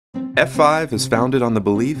F5 is founded on the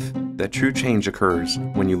belief that true change occurs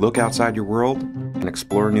when you look outside your world and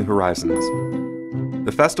explore new horizons.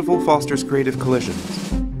 The festival fosters creative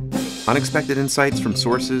collisions, unexpected insights from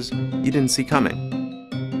sources you didn't see coming.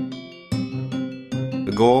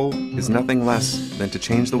 The goal is nothing less than to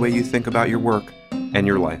change the way you think about your work and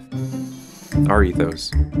your life. Our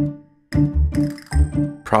ethos.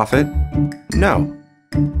 Profit? No.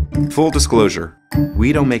 Full disclosure,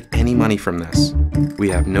 we don't make any money from this. We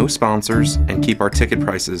have no sponsors and keep our ticket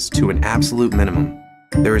prices to an absolute minimum.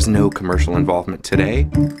 There is no commercial involvement today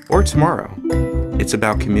or tomorrow. It's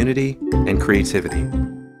about community and creativity.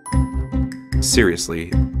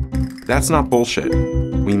 Seriously, that's not bullshit.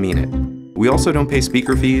 We mean it. We also don't pay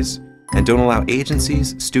speaker fees and don't allow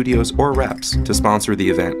agencies, studios, or reps to sponsor the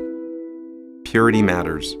event. Purity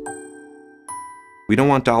matters. We don't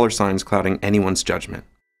want dollar signs clouding anyone's judgment.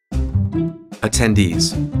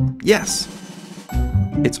 Attendees. Yes.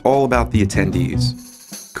 It's all about the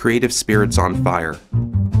attendees. Creative spirits on fire.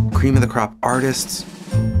 Cream of the crop artists,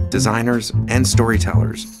 designers, and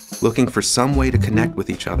storytellers looking for some way to connect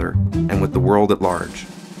with each other and with the world at large.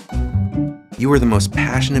 You are the most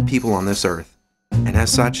passionate people on this earth, and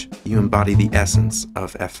as such, you embody the essence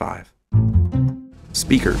of F5.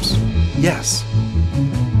 Speakers. Yes.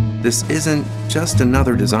 This isn't just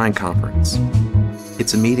another design conference.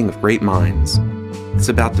 It's a meeting of great minds. It's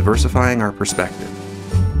about diversifying our perspective.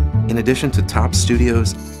 In addition to top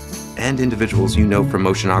studios and individuals you know from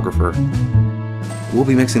Motionographer, we'll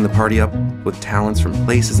be mixing the party up with talents from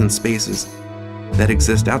places and spaces that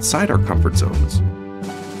exist outside our comfort zones.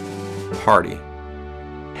 Party.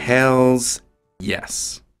 Hells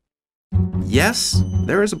yes. Yes,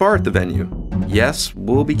 there is a bar at the venue. Yes,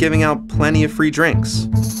 we'll be giving out plenty of free drinks.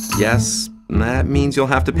 Yes, that means you'll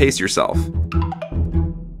have to pace yourself.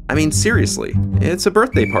 I mean, seriously, it's a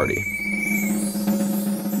birthday party.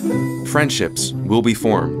 Friendships will be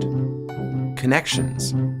formed.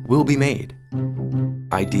 Connections will be made.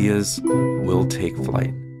 Ideas will take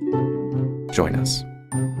flight. Join us.